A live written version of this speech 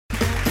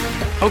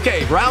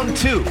Okay, round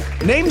two.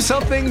 Name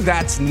something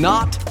that's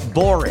not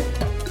boring.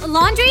 A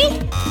laundry?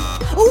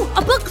 Ooh, a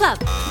book club.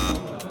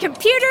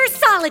 Computer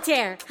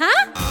solitaire,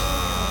 huh?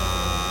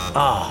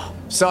 Ah,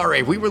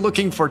 sorry, we were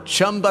looking for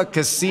Chumba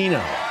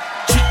Casino.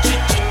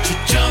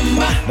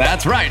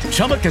 That's right,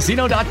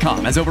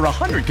 ChumbaCasino.com has over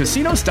 100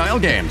 casino-style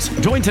games.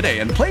 Join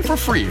today and play for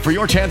free for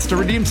your chance to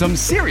redeem some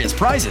serious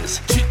prizes.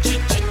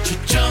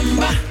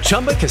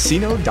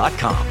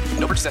 ChumbaCasino.com.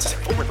 No purchase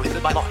necessary. Void where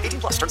prohibited by law.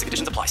 18+ terms and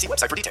conditions apply. See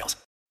website for details.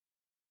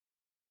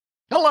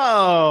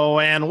 Hello,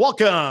 and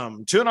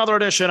welcome to another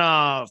edition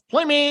of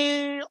Play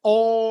Me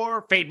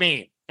or Fade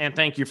Me. And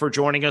thank you for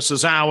joining us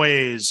as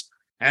always.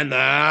 And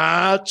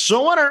that's a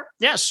winner.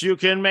 Yes, you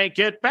can make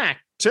it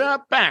back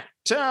to back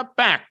to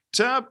back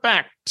to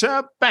back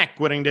to back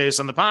winning days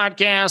on the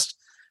podcast.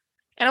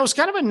 And it was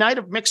kind of a night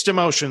of mixed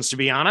emotions, to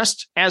be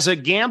honest. As a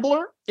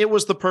gambler, it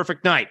was the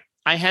perfect night.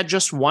 I had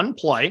just one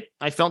play.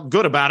 I felt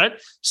good about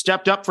it.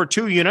 Stepped up for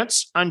 2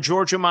 units on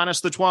Georgia minus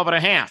the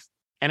 12.5.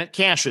 And it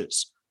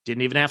cashes.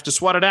 Didn't even have to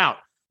sweat it out.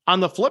 On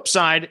the flip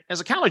side,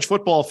 as a college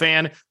football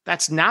fan,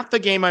 that's not the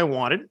game I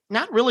wanted.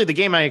 Not really the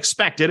game I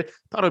expected.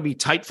 Thought it would be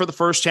tight for the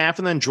first half,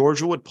 and then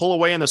Georgia would pull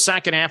away in the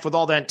second half with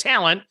all that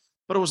talent,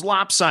 but it was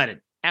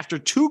lopsided. After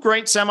 2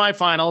 great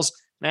semifinals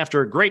and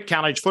after a great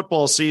college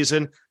football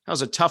season, that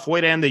was a tough way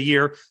to end the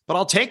year, but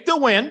I'll take the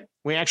win.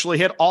 We actually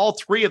hit all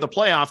 3 of the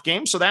playoff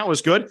games, so that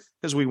was good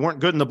because we weren't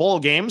good in the bowl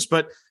games.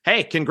 But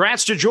hey,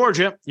 congrats to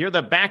Georgia. You're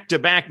the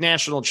back-to-back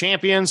national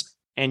champions.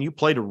 And you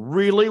played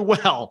really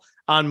well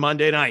on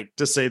Monday night,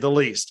 to say the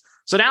least.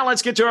 So now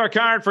let's get to our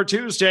card for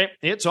Tuesday.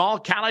 It's all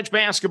college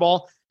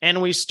basketball,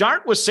 and we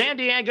start with San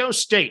Diego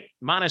State,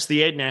 minus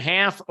the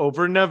 8.5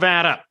 over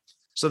Nevada.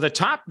 So the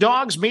top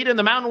dogs meet in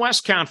the Mountain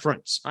West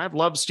Conference. I've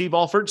loved Steve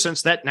Alford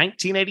since that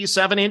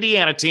 1987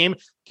 Indiana team.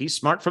 He's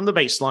smart from the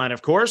baseline,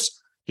 of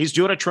course. He's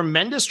doing a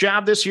tremendous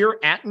job this year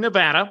at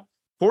Nevada,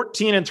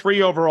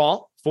 14-3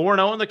 overall,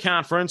 4-0 in the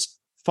conference,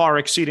 far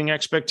exceeding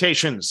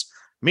expectations.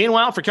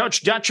 Meanwhile, for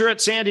Coach Dutcher at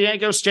San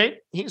Diego State,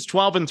 he's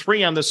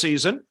 12-3 on the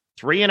season,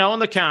 3-0 in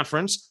the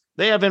conference.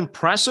 They have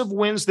impressive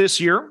wins this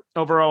year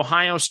over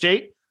Ohio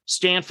State,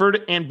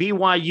 Stanford, and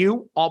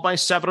BYU, all by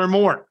 7 or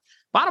more.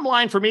 Bottom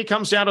line for me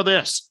comes down to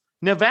this.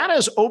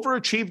 Nevada's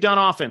overachieved on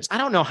offense. I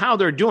don't know how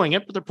they're doing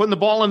it, but they're putting the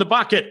ball in the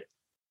bucket.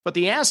 But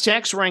the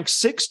Aztecs rank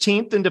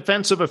 16th in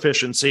defensive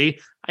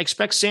efficiency. I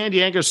expect San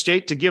Diego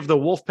State to give the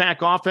Wolfpack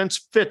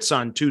offense fits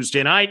on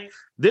Tuesday night.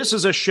 This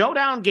is a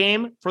showdown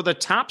game for the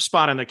top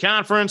spot in the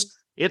conference.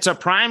 It's a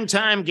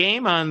primetime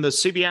game on the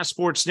CBS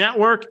Sports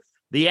Network.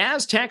 The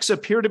Aztecs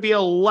appear to be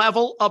a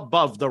level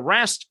above the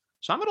rest,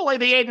 so I'm going to lay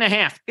the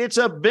 8.5. It's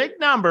a big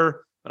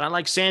number, but I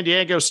like San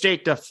Diego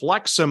State to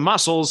flex some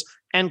muscles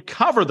and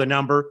cover the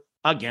number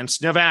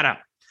against Nevada.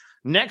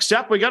 Next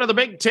up, we go to the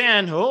Big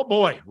Ten. Oh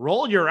boy,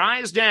 roll your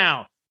eyes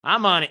down.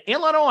 I'm on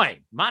Illinois,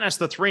 minus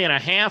the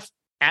 3.5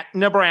 at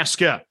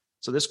Nebraska.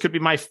 So this could be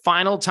my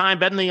final time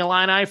betting the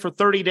Illini for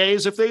 30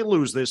 days if they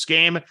lose this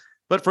game.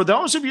 But for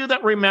those of you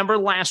that remember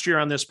last year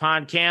on this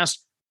podcast,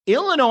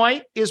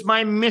 Illinois is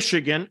my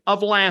Michigan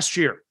of last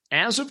year.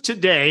 As of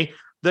today,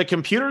 the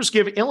computers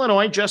give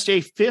Illinois just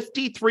a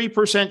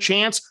 53%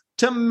 chance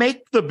to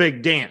make the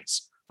big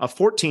dance, a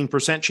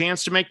 14%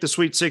 chance to make the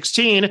Sweet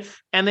 16,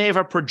 and they have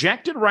a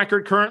projected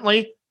record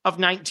currently of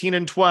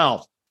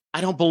 19-12. I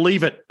don't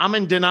believe it. I'm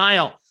in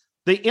denial.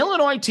 The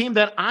Illinois team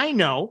that I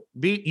know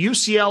beat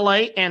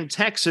UCLA and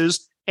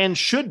Texas and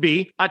should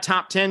be a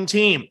top 10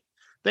 team.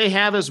 They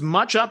have as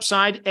much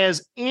upside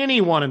as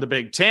anyone in the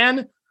Big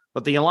Ten,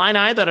 but the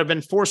Illini that have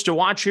been forced to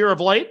watch here of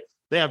late,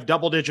 they have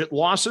double-digit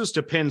losses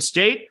to Penn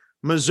State,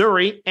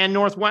 Missouri, and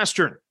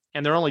Northwestern,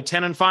 and they're only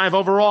 10-5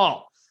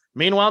 overall.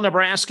 Meanwhile,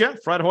 Nebraska,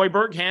 Fred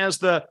Hoiberg has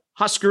the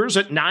Huskers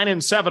at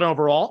 9-7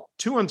 overall,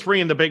 2-3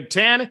 in the Big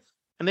Ten,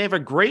 and they have a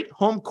great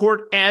home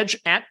court edge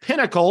at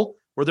Pinnacle,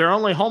 where their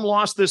only home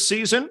loss this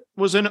season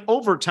was in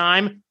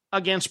overtime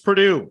against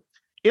Purdue.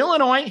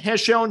 Illinois has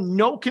shown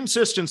no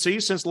consistency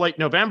since late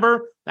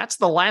November. That's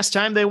the last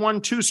time they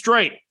won 2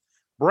 straight.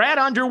 Brad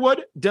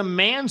Underwood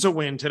demands a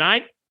win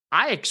tonight.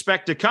 I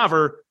expect to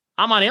cover.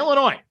 I'm on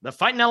Illinois, the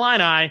Fighting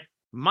Illini,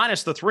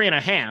 minus the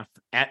 3.5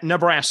 at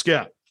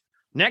Nebraska.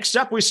 Next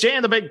up, we stay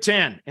in the Big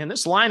Ten, and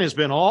this line has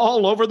been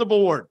all over the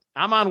board.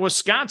 I'm on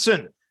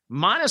Wisconsin,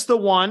 minus the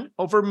 1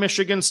 over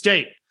Michigan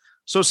State.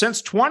 So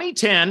since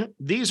 2010,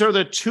 these are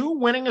the 2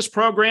 winningest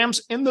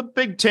programs in the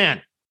Big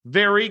Ten.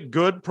 Very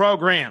good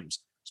programs.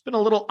 It's been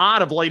a little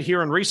odd of late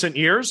here in recent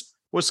years.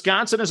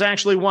 Wisconsin has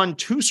actually won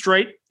 2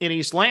 straight in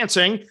East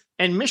Lansing,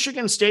 and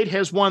Michigan State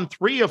has won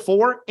 3 of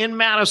 4 in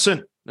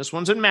Madison. This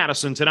one's in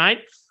Madison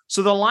tonight.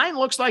 So the line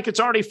looks like it's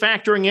already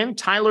factoring in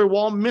Tyler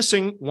Wall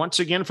missing once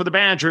again for the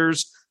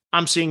Badgers.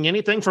 I'm seeing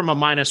anything from a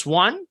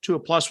 -1 to a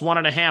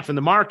 +1.5 in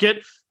the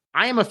market.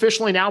 I am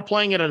officially now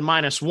playing it at a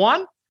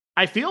 -1.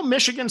 I feel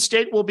Michigan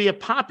State will be a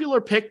popular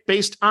pick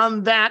based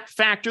on that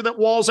factor that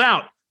Wall's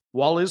out.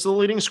 Wall is the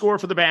leading scorer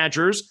for the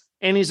Badgers,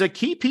 and he's a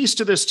key piece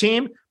to this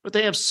team, but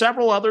they have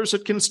several others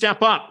that can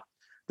step up.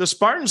 The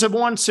Spartans have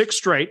won 6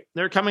 straight.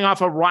 They're coming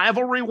off a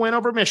rivalry win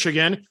over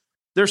Michigan,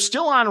 They're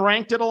still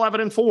unranked at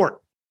 11-4.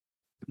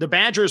 The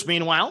Badgers,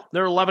 meanwhile,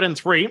 they're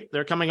 11-3.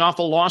 They're coming off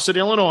a loss at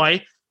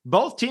Illinois.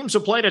 Both teams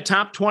have played a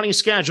top 20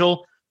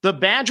 schedule. The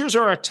Badgers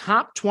are a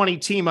top 20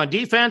 team on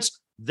defense.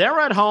 They're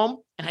at home,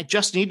 and I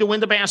just need to win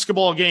the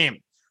basketball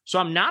game. So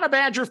I'm not a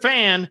Badger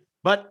fan,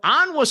 but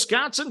on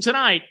Wisconsin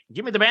tonight,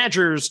 give me the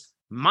Badgers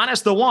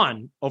minus the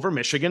 1 over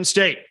Michigan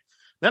State.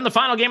 Then the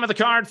final game of the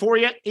card for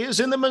you is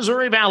in the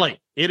Missouri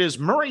Valley. It is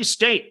Murray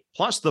State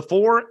plus the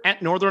 4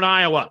 at Northern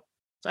Iowa.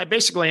 So I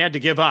basically had to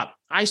give up.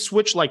 I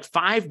switched like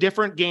 5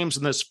 different games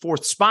in this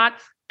 4th spot.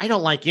 I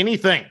don't like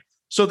anything.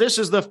 So this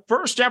is the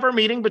first ever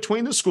meeting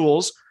between the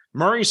schools.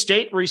 Murray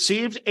State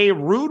received a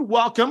rude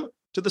welcome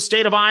to the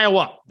state of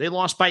Iowa. They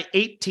lost by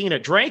 18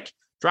 at Drake,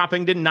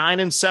 dropping to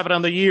 9-7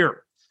 on the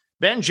year.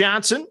 Ben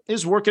Johnson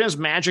is working his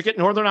magic at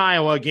Northern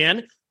Iowa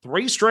again.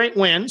 3 straight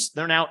wins.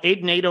 They're now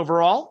 8-8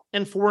 overall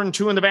and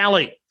 4-2 in the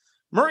Valley.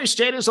 Murray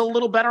State is a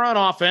little better on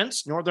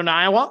offense. Northern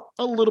Iowa,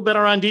 a little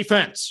better on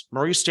defense.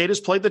 Murray State has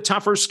played the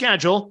tougher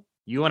schedule.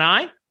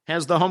 UNI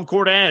has the home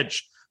court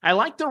edge. I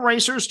like the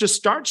Racers to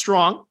start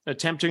strong,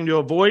 attempting to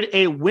avoid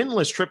a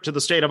winless trip to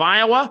the state of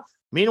Iowa.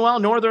 Meanwhile,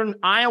 Northern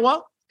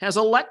Iowa has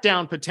a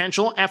letdown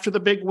potential after the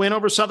big win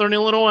over Southern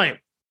Illinois.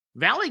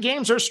 Valley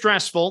games are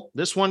stressful.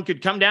 This one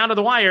could come down to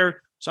the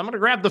wire, so I'm going to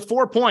grab the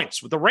 4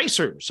 points with the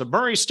Racers of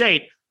Murray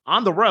State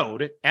on the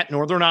road at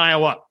Northern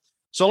Iowa.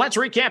 So let's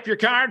recap your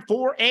card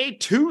for a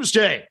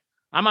Tuesday.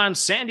 I'm on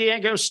San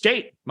Diego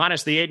State,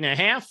 minus the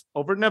 8.5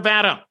 over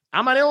Nevada.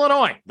 I'm on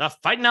Illinois, the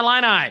Fighting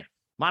Illini,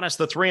 minus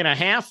the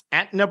 3.5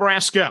 at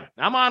Nebraska.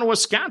 I'm on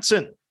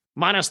Wisconsin,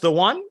 minus the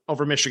 1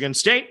 over Michigan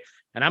State.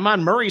 And I'm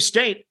on Murray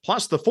State,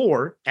 plus the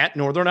 4 at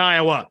Northern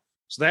Iowa.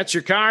 So that's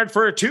your card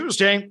for a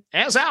Tuesday.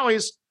 As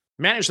always,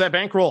 manage that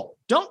bankroll.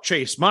 Don't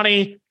chase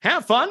money.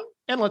 Have fun,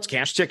 and let's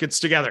cash tickets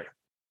together.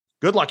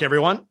 Good luck,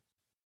 everyone.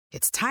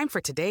 It's time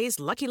for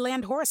today's Lucky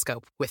Land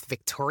horoscope with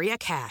Victoria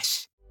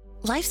Cash.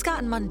 Life's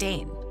gotten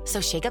mundane,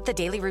 so shake up the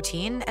daily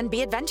routine and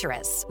be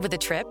adventurous with a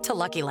trip to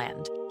Lucky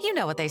Land. You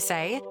know what they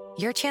say,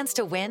 your chance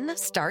to win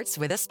starts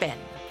with a spin.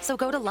 So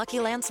go to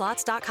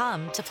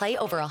LuckyLandSlots.com to play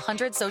over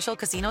 100 social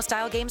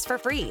casino-style games for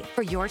free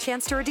for your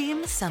chance to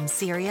redeem some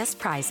serious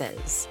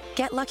prizes.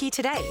 Get lucky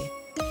today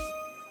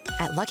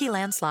at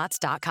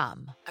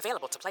LuckyLandSlots.com.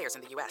 Available to players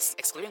in the U.S.,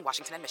 excluding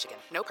Washington and Michigan.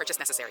 No purchase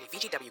necessary.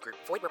 VGW Group.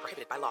 Void where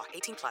prohibited by law.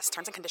 18+.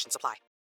 Terms and conditions apply.